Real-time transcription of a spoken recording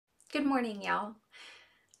Good morning, y'all.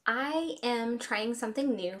 I am trying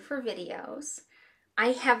something new for videos.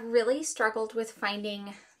 I have really struggled with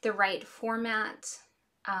finding the right format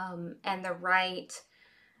and the right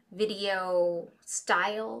video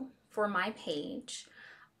style for my page.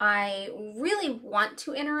 I really want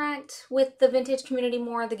to interact with the vintage community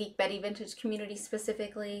more, the Geek Betty vintage community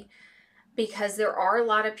specifically, because there are a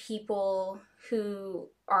lot of people who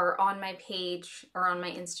are on my page or on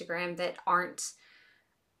my Instagram that aren't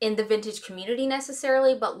in the vintage community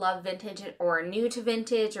necessarily, but love vintage or are new to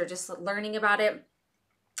vintage or just learning about it.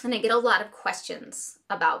 And I get a lot of questions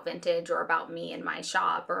about vintage or about me and my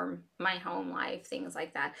shop or my home life, things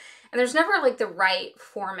like that. And there's never like the right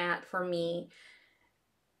format for me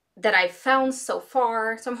that I've found so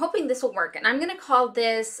far. So I'm hoping this will work. And I'm going to call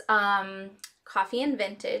this Coffee and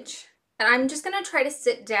Vintage. And I'm just going to try to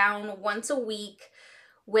sit down once a week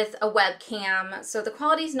with a webcam. So the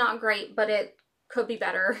quality's not great, but it could be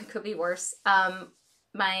better, it could be worse.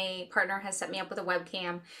 My partner has set me up with a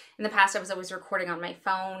webcam. In the past, I was always recording on my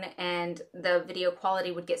phone, and the video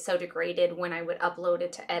quality would get so degraded when I would upload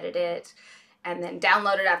it to edit it, and then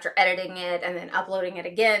download it after editing it, and then uploading it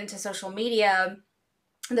again to social media,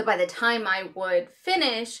 that by the time I would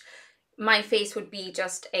finish, my face would be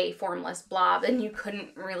just a formless blob and you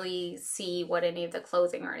couldn't really see what any of the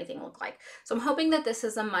clothing or anything looked like. So I'm hoping that this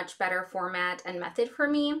is a much better format and method for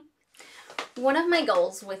me. One of my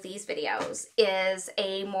goals with these videos is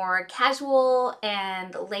a more casual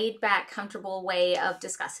and laid back, comfortable way of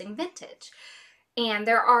discussing vintage. And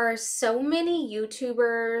there are so many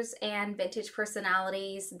YouTubers and vintage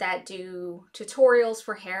personalities that do tutorials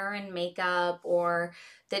for hair and makeup, or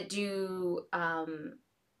that do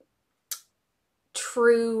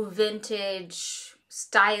true vintage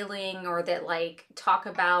styling, or that like talk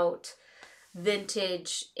about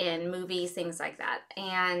vintage in movies, things like that.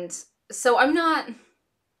 And so I'm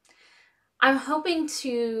hoping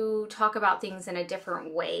to talk about things in a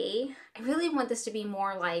different way. I really want this to be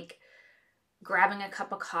more like grabbing a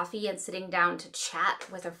cup of coffee and sitting down to chat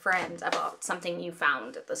with a friend about something you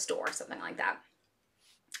found at the store, something like that.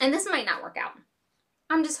 And this might not work out.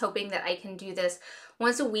 I'm just hoping that I can do this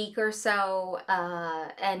once a week or so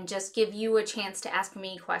and just give you a chance to ask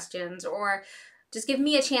me questions, or just give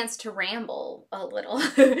me a chance to ramble a little.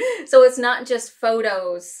 So it's not just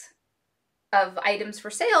photos of items for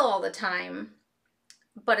sale all the time,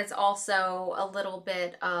 but it's also a little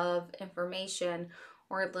bit of information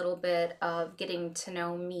or a little bit of getting to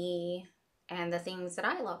know me and the things that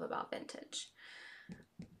I love about vintage.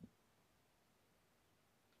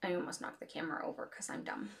 I almost knocked the camera over because I'm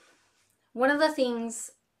dumb. One of the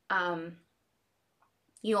things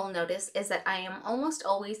you'll notice is that I am almost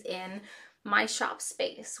always in my shop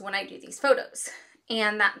space when I do these photos.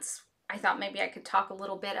 And I thought maybe I could talk a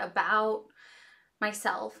little bit about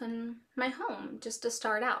myself and my home just to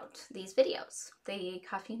start out these videos, the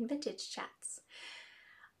Coffee and Vintage chats.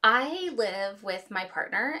 I live with my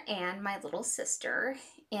partner and my little sister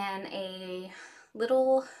in a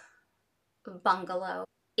little bungalow.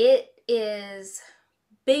 It is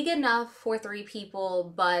big enough for 3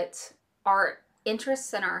 people, but our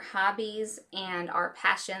interests and our hobbies and our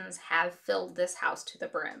passions have filled this house to the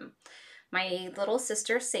brim. My little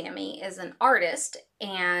sister Sammy is an artist,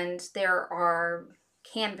 and there are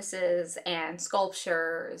canvases and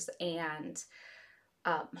sculptures and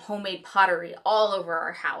homemade pottery all over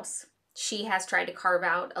our house. She has tried to carve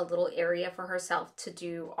out a little area for herself to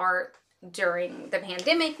do art during the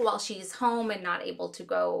pandemic while she's home and not able to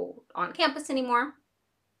go on campus anymore.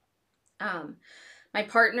 My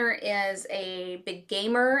partner is a big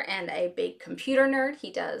gamer and a big computer nerd.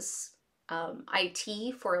 He does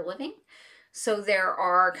IT for a living. So there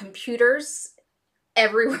are computers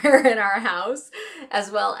everywhere in our house,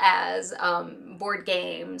 as well as board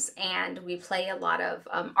games, and we play a lot of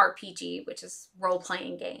RPG, which is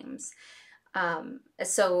role-playing games.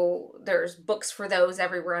 So there's books for those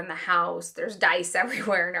everywhere in the house. There's dice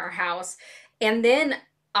everywhere in our house. And then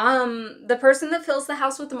the person that fills the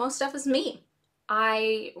house with the most stuff is me.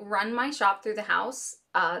 I run my shop through the house.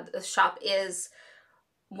 The shop is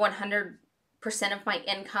 100% of my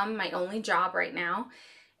income, my only job right now.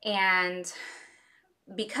 And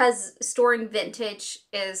because storing vintage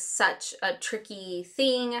is such a tricky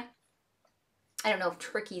thing, I don't know if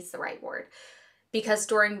tricky is the right word, because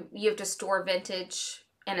you have to store vintage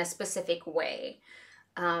in a specific way.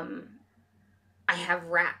 I have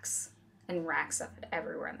racks and racks of it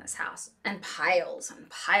everywhere in this house, and piles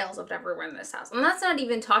of it everywhere in this house. And that's not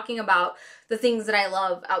even talking about the things that I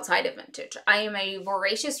love outside of vintage. I am a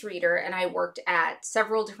voracious reader, and I worked at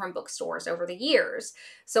several different bookstores over the years.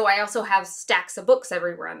 So I also have stacks of books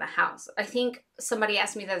everywhere in the house. I think somebody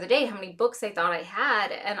asked me the other day how many books they thought I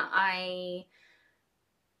had, and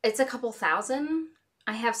it's a couple thousand.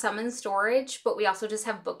 I have some in storage, but we also just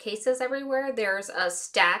have bookcases everywhere. There's a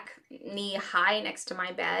stack knee high next to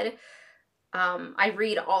my bed. I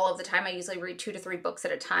read all of the time. I usually read 2 to 3 books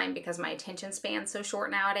at a time because my attention span's so short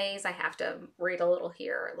nowadays. I have to read a little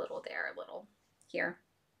here, a little there, a little here.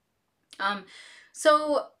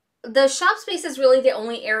 So the shop space is really the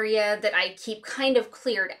only area that I keep kind of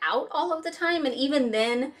cleared out all of the time. And even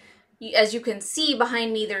then, as you can see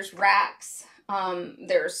behind me, there's racks.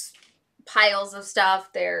 There's piles of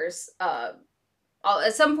stuff. There's, at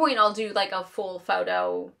some point I'll do like a full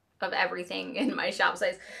photo of everything in my shop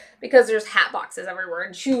space because there's hat boxes everywhere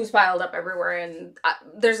and shoes piled up everywhere. And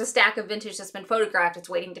there's a stack of vintage that's been photographed.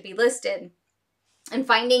 It's waiting to be listed. And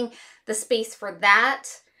finding the space for that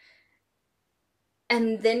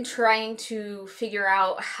and then trying to figure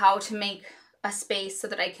out how to make a space so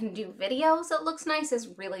that I can do videos that looks nice is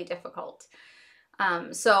really difficult.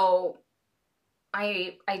 So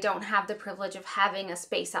I don't have the privilege of having a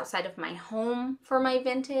space outside of my home for my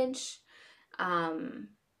vintage.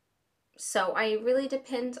 So I really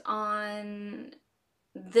depend on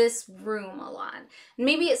this room a lot.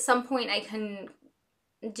 Maybe at some point I can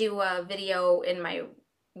do a video in my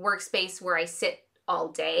workspace where I sit all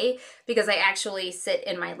day, because I actually sit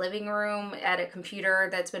in my living room at a computer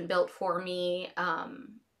that's been built for me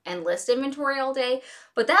and list inventory all day.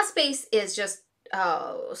 But that space is just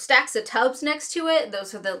stacks of tubs next to it.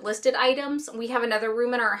 Those are the listed items. We have another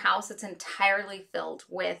room in our house that's entirely filled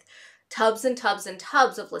with tubs and tubs and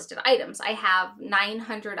tubs of listed items. I have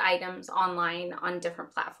 900 items online on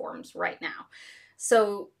different platforms right now.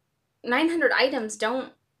 So 900 items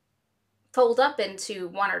don't fold up into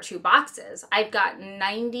 1 or 2 boxes. I've got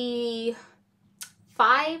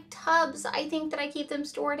 95 tubs, I think, that I keep them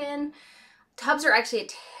stored in. Tubs are actually a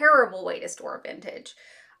terrible way to store vintage.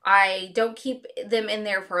 I don't keep them in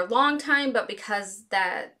there for a long time, but because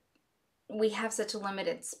that we have such a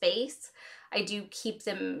limited space, I do keep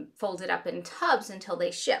them folded up in tubs until they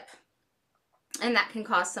ship. And that can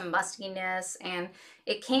cause some mustiness, and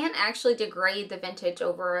it can actually degrade the vintage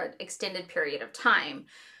over an extended period of time.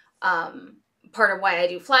 Part of why I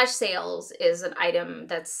do flash sales is an item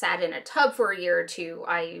that's sat in a tub for a year or two.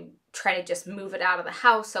 I try to just move it out of the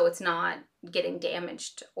house so it's not getting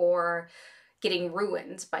damaged or getting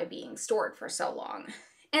ruined by being stored for so long.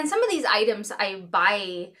 And some of these items I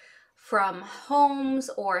buy from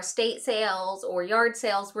homes or estate sales or yard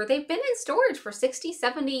sales where they've been in storage for 60,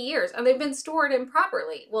 70 years and they've been stored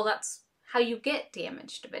improperly. Well, that's how you get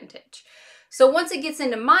damaged vintage. So once it gets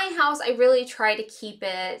into my house, I really try to keep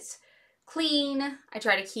it clean. I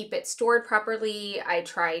try to keep it stored properly. I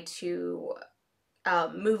try to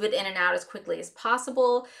move it in and out as quickly as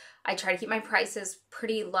possible. I try to keep my prices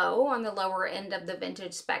pretty low on the lower end of the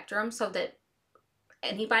vintage spectrum so that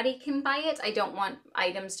anybody can buy it. I don't want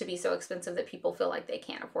items to be so expensive that people feel like they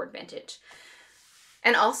can't afford vintage.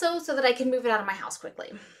 And also so that I can move it out of my house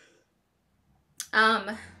quickly.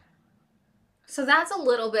 So that's a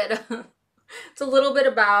little bit, it's a little bit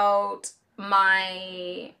about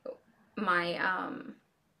my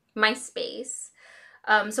space.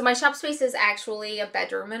 So my shop space is actually a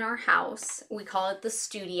bedroom in our house. We call it the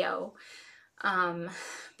studio.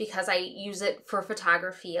 Because I use it for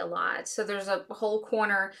photography a lot. So there's a whole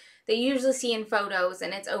corner that you usually see in photos,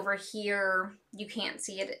 and it's over here. You can't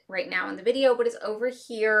see it right now in the video, but it's over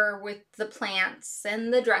here with the plants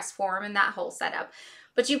and the dress form and that whole setup.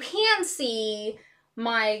 But you can see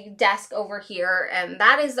my desk over here, and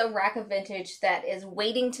that is a rack of vintage that is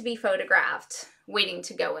waiting to be photographed, waiting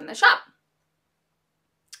to go in the shop.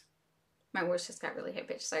 My voice just got really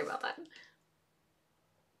high-pitched. Sorry about that.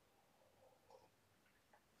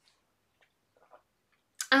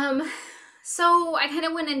 So I kind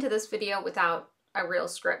of went into this video without a real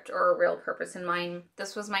script or a real purpose in mind.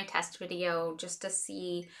 This was my test video just to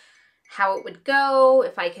see how it would go,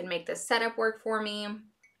 if I could make this setup work for me.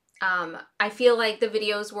 I feel like the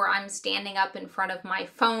videos where I'm standing up in front of my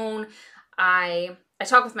phone, I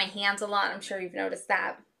talk with my hands a lot. I'm sure you've noticed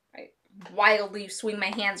that. I wildly swing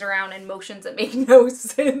my hands around in motions that make no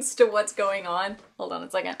sense to what's going on. Hold on a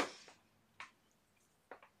second.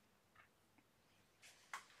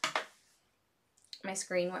 My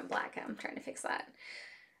screen went black. I'm trying to fix that.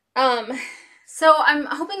 So I'm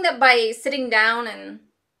hoping that by sitting down and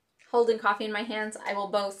holding coffee in my hands, I will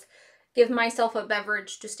both give myself a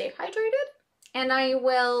beverage to stay hydrated, and I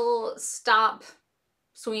will stop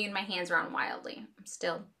swinging my hands around wildly.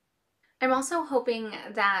 I'm also hoping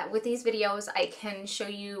that with these videos, I can show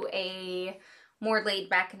you a more laid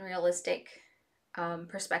back and realistic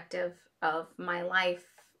perspective of my life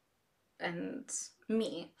and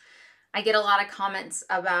me. I get a lot of comments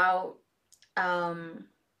about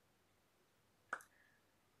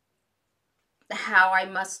how I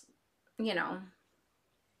must, you know,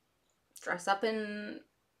 dress up in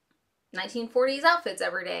 1940s outfits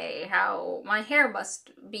every day, how my hair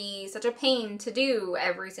must be such a pain to do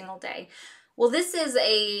every single day. Well, this is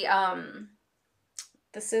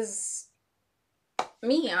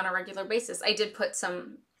me on a regular basis. I did put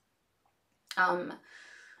some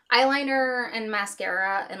eyeliner and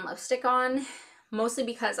mascara and lipstick on, mostly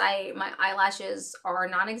because my eyelashes are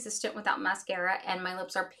non-existent without mascara and my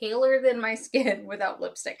lips are paler than my skin without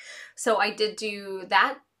lipstick. So I did do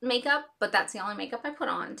that makeup, but that's the only makeup I put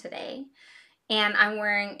on today. And I'm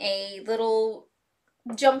wearing a little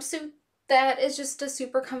jumpsuit that is just a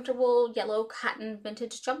super comfortable yellow cotton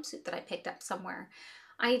vintage jumpsuit that I picked up somewhere.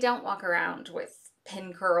 I don't walk around with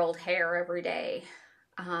pin curled hair every day.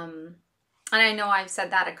 And I know I've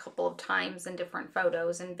said that a couple of times in different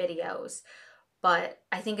photos and videos, but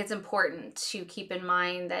I think it's important to keep in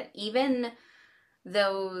mind that even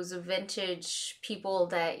those vintage people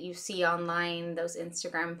that you see online, those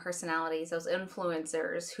Instagram personalities, those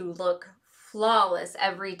influencers who look flawless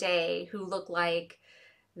every day, who look like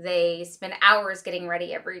they spend hours getting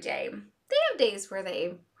ready every day, they have days where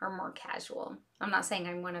they are more casual. I'm not saying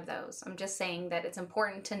I'm one of those. I'm just saying that it's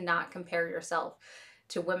important to not compare yourself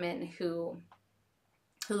to women who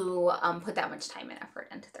put that much time and effort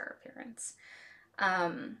into their appearance.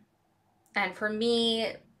 And for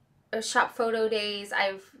me, shop photo days,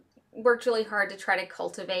 I've worked really hard to try to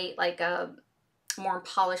cultivate like a more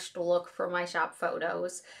polished look for my shop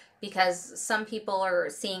photos, because some people are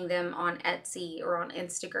seeing them on Etsy or on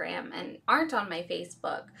Instagram and aren't on my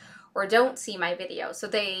Facebook or don't see my video. So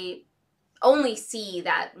they only see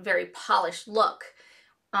that very polished look.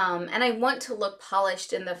 And I want to look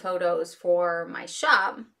polished in the photos for my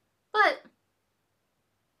shop, but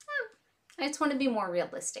I just want to be more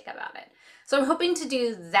realistic about it. So I'm hoping to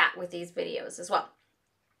do that with these videos as well.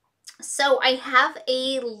 So I have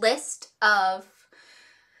a list of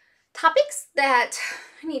topics that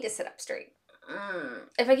I need to sit up straight.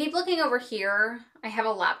 If I keep looking over here, I have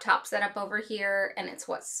a laptop set up over here and it's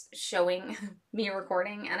what's showing me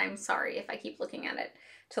recording, and I'm sorry if I keep looking at it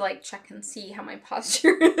to like check and see how my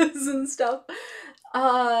posture is and stuff.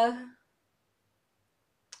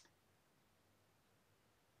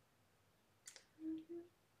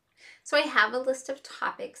 So I have a list of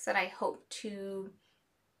topics that I hope to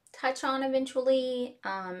touch on eventually.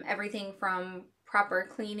 Everything from proper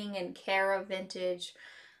cleaning and care of vintage,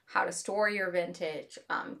 how to store your vintage,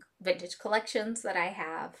 vintage collections that I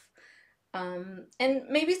have, and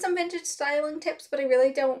maybe some vintage styling tips, but I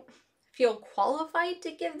really don't feel qualified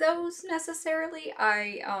to give those necessarily.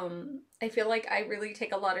 I feel like I really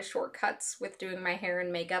take a lot of shortcuts with doing my hair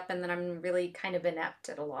and makeup, and then I'm really kind of inept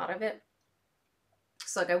at a lot of it.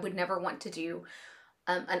 So like I would never want to do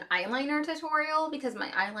an eyeliner tutorial because my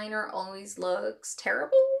eyeliner always looks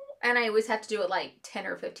terrible and I always have to do it like 10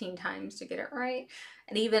 or 15 times to get it right.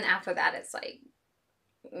 And even after that, it's like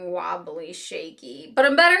wobbly, shaky, but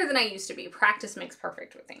I'm better than I used to be. Practice makes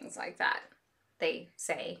perfect with things like that, they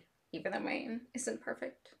say, even though mine isn't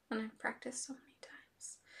perfect and I've practiced so many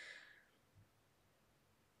times.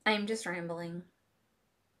 I'm just rambling.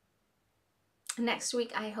 Next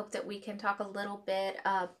week, I hope that we can talk a little bit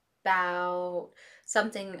about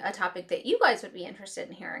a topic that you guys would be interested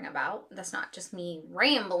in hearing about. That's not just me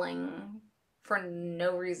rambling for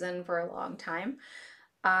no reason for a long time.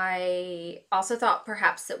 I also thought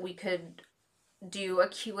perhaps that we could do a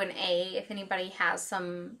Q&A if anybody has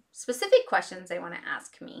some specific questions they want to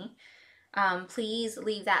ask me. Please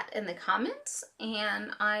leave that in the comments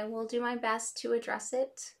and I will do my best to address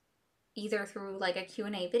it either through like a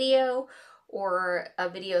Q&A video or a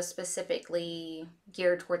video specifically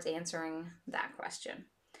geared towards answering that question.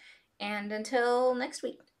 And until next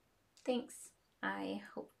week, thanks. I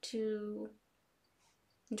hope to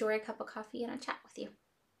enjoy a cup of coffee and a chat with you.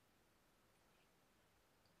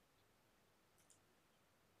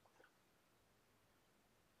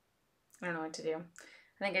 I don't know what to do.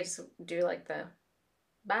 I think I just do like the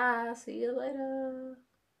bye, see you later.